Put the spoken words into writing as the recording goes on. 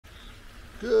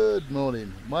Good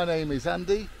morning, my name is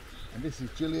Andy and this is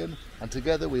Gillian, and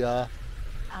together we are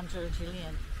Andrew and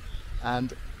Gillian.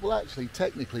 And well, actually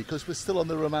technically, because we're still on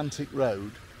the romantic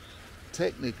road,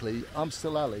 technically I'm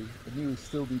still Ali and you will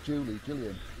still be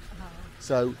Gillian.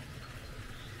 So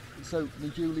me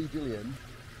Gillian,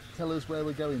 tell us where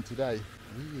we're going today.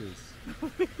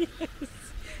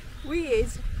 We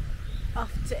is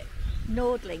off to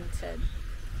Nordlingen,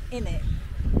 innit?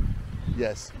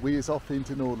 Yes, we is off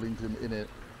into Nordlingen, innit?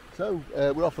 So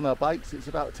we're off on our bikes. It's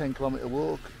about a 10-kilometre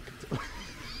walk.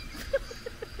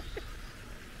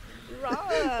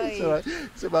 Right. It's all right.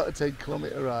 It's about a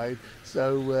 10-kilometre ride.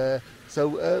 So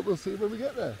we'll see when we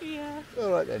get there. Yeah.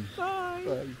 All right then. Bye.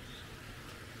 Bye.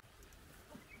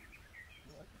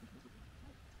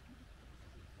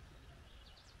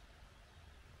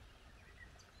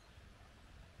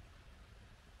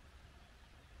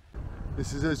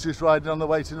 This is us just riding on the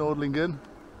way to Nordlingen.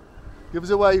 Give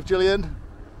us a wave, Gillian.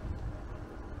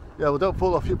 Yeah, well, don't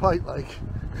fall off your bike, like.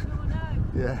 Oh no.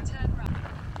 Yeah. Turn right.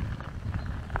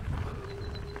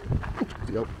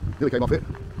 Yep, nearly came off it.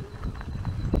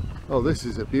 Oh, this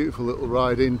is a beautiful little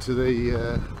ride into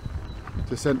the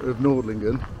centre of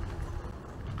Nordlingen.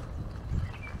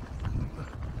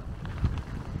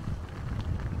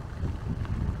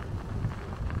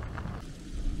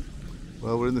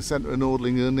 Well, we're in the centre of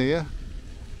Nordlingen here,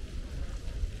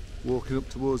 walking up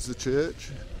towards the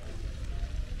church.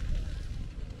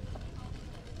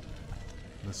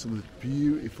 There's some of the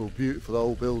beautiful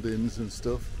old buildings and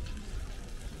stuff.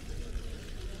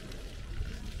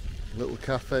 Little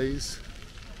cafes.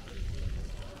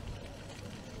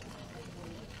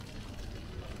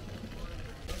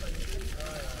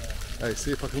 Hey,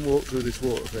 see if I can walk through this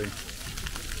water thing.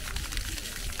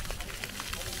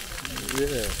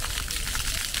 Yeah.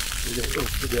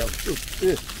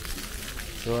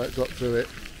 Alright, got through it.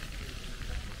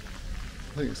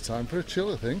 I think it's time for a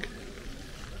chill, I think.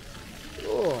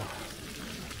 Oh.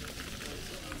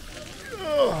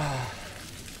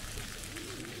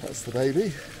 That's the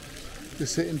baby.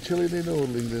 Just sitting chilling in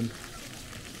Nordlingen.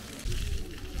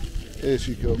 Here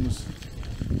she comes.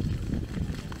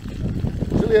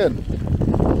 Gillian,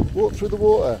 walk through the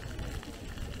water.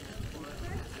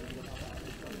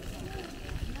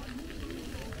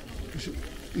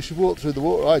 You should walk through the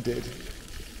water. I did.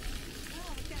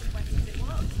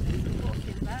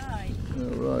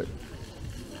 Alright.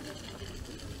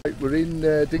 We're in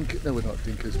we're not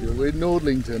Dinkersville, we're in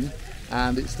Nordlingen,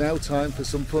 and it's now time for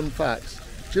some fun facts.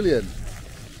 Gillian,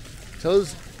 tell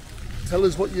us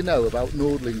what you know about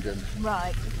Nordlingen.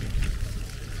 Right.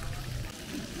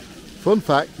 Fun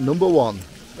fact number 1.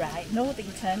 Right.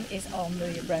 Nordlingen is on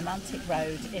the romantic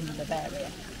road in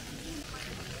Bavaria.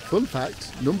 Fun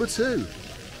fact number 2.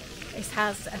 It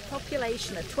has a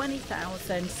population of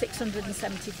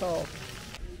 20,674.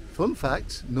 Fun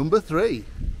fact number 3.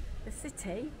 The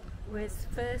city was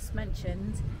first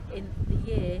mentioned in the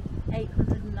year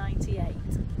 898.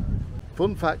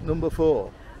 Fun fact number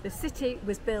 4. The city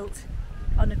was built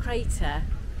on a crater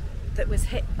that was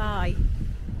hit by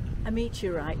a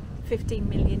meteorite 15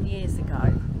 million years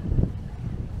ago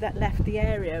that left the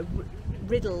area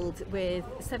riddled with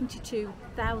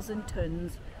 72,000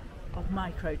 tons of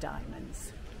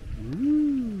microdiamonds.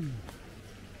 Ooh.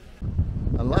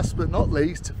 And last but not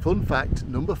least, fun fact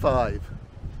number 5.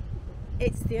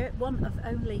 It's one of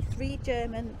only 3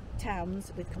 German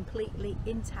towns with completely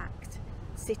intact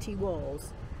city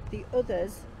walls. The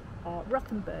others are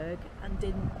Rothenburg and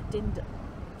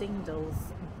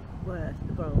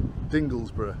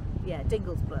Dinglesborough. Yeah,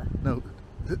 Dinglesborough. No,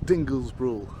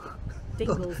 Dinglesborough.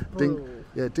 Dinglesborough.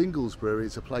 Yeah, Dinglesborough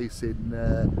is a place in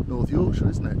North Yorkshire,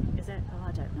 isn't it? Is it? Oh,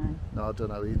 I don't know. No, I don't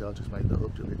know either. I just made that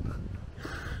up, Julian.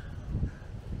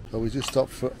 Well, we just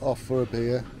stopped off for a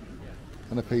beer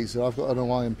and a pizza. I've got an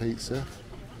Hawaiian pizza.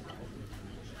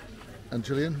 And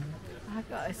Julian? I've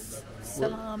got a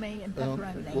salami and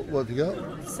pepperoni. What have you got?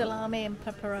 Salami and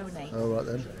pepperoni. All right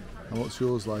then. And what's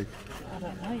yours like? I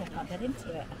don't know. I can't get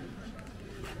into it.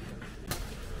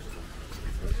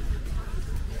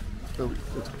 Oh,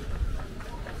 good.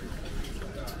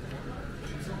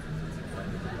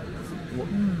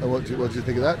 What do you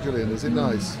think of that, Julian? Is it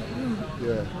nice?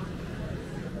 Yeah.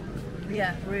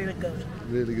 Yeah, really good.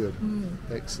 Really good.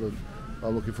 Excellent.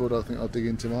 I'm looking forward. I think I'll dig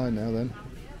into mine now then.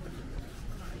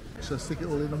 Should I stick it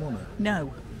all in the money?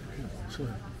 No.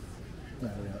 Sure. No,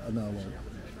 I won't.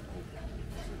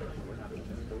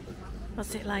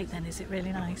 What's it like then? Is it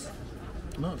really nice?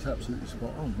 No, it's absolutely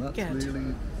spot on.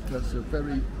 Good. That's a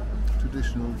very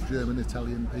traditional German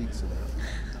Italian pizza.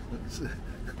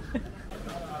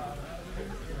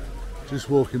 Just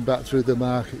walking back through the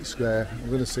market square. I'm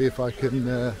going to see if I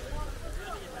can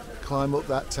climb up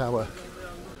that tower.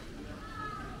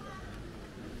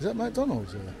 Is that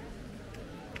McDonald's there?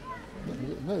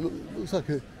 No, it looks like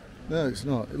a... No, it's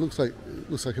not. It looks like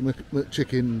a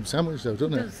McChicken sandwich though,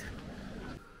 doesn't it? Does.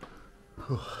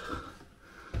 Oh,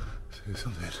 see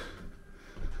something.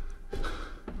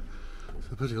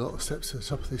 There's a bloody lot of steps to the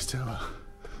top of this tower.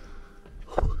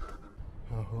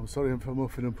 Oh, I'm sorry if I'm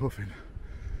muffing and puffing.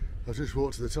 I've just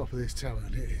walked to the top of this tower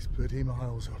and it is bloody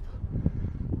miles up.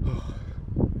 Oh,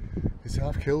 it's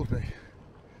half killed me.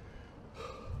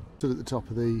 Stood at the top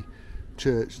of the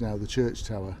church now, the church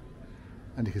tower,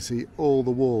 and you can see all the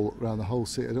wall around the whole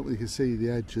city. I don't think you can see the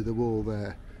edge of the wall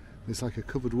there. It's like a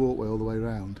covered walkway all the way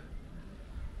around.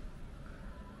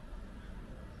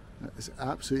 It's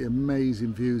absolutely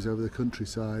amazing views over the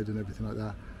countryside and everything like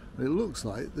that. And it looks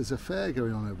like there's a fair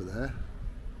going on over there.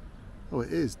 Oh,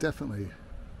 it is, definitely.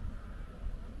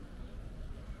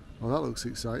 Well, that looks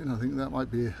exciting. I think that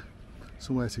might be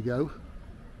somewhere to go.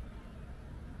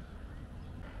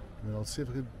 And I'll see if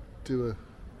I can do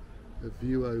a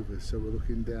view over so we're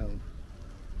looking down.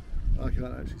 I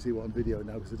can't actually see what I'm videoing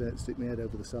now because I don't stick my head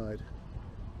over the side.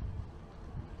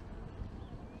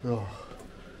 Oh,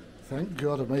 thank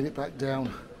God I've made it back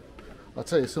down. I'll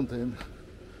tell you something,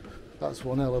 that's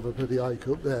one hell of a bloody hike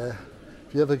up there.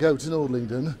 If you ever go to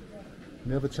Nordlingen and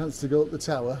you have a chance to go up the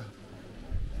tower,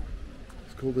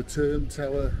 it's called the Turn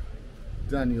Tower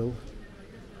Daniel.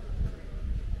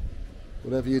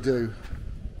 Whatever you do,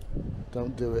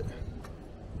 don't do it.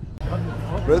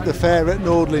 We're at the fair at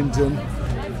Nordlingen.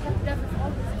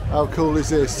 How cool is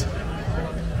this?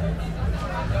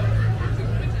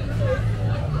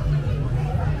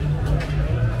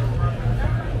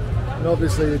 And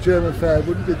obviously a German fair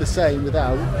wouldn't be the same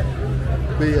without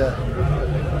beer.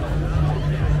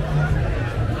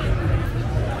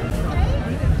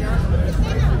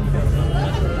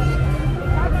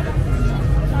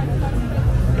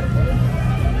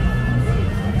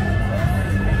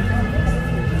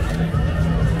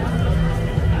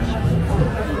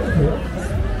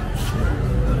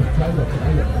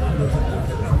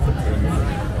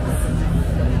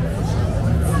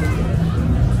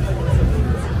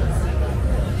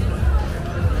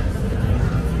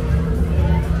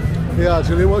 Yeah,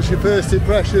 Julie, what's your first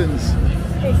impressions?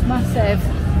 It's massive,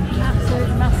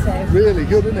 absolutely massive. Really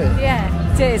good, isn't it?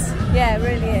 Yeah, it is. Yeah, it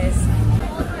really is.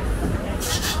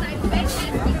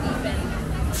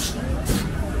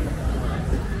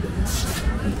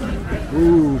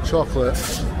 Ooh, chocolate.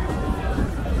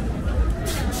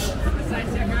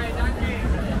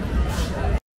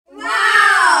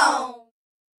 Wow!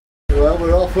 Well,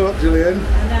 we're off up, Gillian. I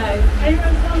know. Remember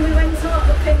when we went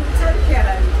up in Tokyo?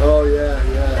 Oh yeah,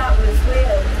 yeah. That was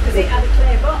weird because it had a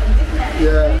clear bottom, didn't it?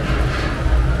 Yeah.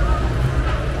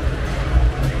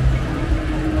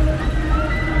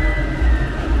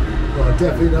 Well, I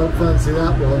definitely don't fancy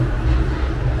that one.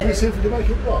 Can you see if we can make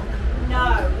it rock?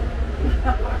 No.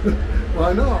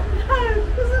 Why not? No,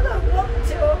 because I don't want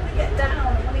to. I want to get down. I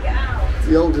want to get out.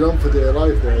 You're holding on for dear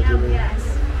life there, Gillian. Yes.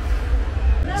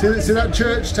 See that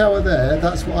church tower there?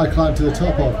 That's what I climbed to the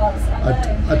top of.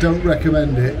 I don't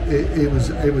recommend it. It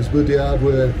was bloody hard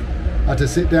work. I had to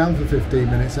sit down for 15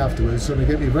 minutes afterwards so to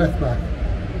get my breath back.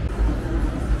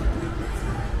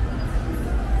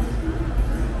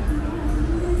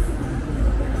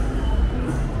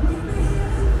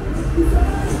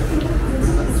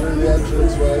 Through the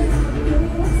entrance way.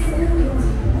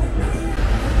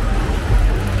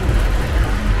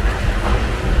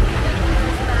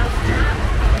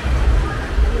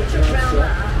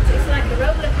 It's like a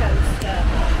roller coaster.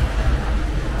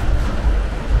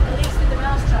 At least with the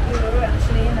mousetrap, we were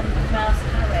actually in a mouse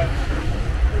carry.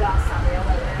 With our Sally, I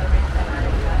went there in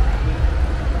America.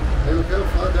 Hey, look how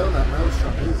far down that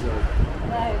mousetrap is though.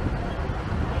 No.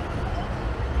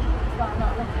 But I'm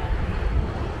not looking.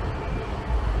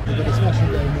 We've got a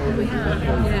smashing day more. We have,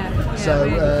 yeah. So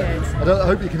really I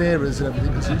hope you can hear us and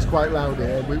everything because it's quite loud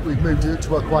here. We've moved it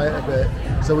to a quieter bit,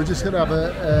 so we're just going to have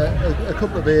a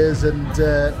couple of beers and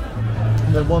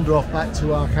then wander off back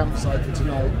to our campsite for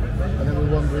tonight, and then we're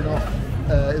wandering off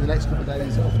in the next couple of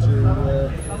days off to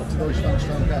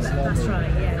Nordlingen Castle. That's right,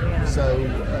 yeah, we are. So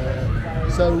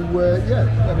yeah,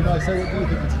 that'd be nice. So what do you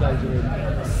think of today, Julian?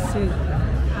 Super,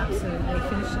 absolutely.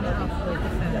 Finishing it off with the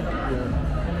film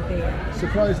and a beer.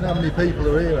 Surprising how many people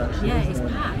are here actually. Yeah, it's isn't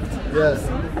it? packed.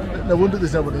 Yeah. No wonder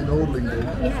there's no one in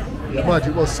Nordlingen. Yeah. Mind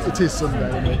you, it is Sunday,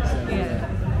 isn't it?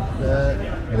 So,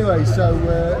 Yeah. Anyway, so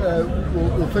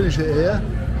we'll finish it here.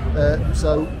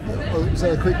 So we'll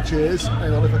say a quick cheers.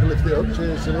 Hang on if I can lift it up.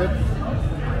 Cheers, Gillian.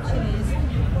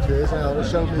 Cheers. Cheers. Hang on,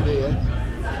 show me beer.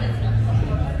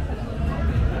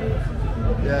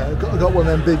 Yeah, I've got one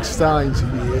of them big steins.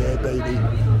 Yeah,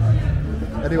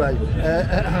 Anyway,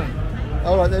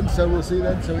 all right then. So we'll see you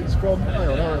then. So it's from. Hang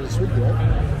on, I'll have a swig there.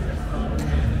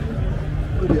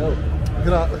 Bloody hell! I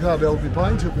can hardly hold my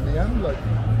pint up in the hand. Like,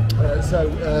 so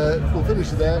we'll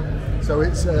finish it there. So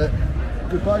it's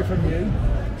goodbye from you.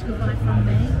 Goodbye from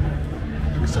me.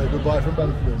 We say goodbye from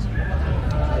both of us.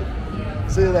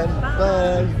 See you then.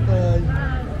 Bye.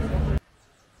 Bye.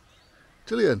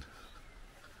 Gillian.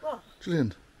 What?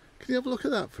 Gillian, can you have a look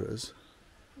at that for us?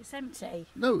 It's empty.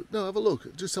 No, have a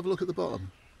look. Just have a look at the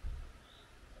bottom.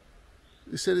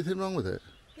 You see anything wrong with it?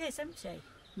 Yeah, it's empty.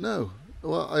 No.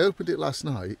 Well, I opened it last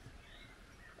night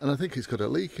and I think it's got a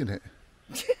leak in it.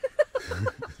 There's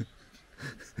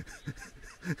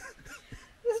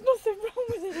nothing wrong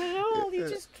with it at all. You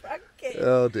just drank it.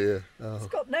 Oh dear. Oh. It's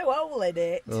got no hole in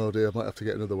it. Oh dear, I might have to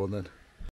get another one then.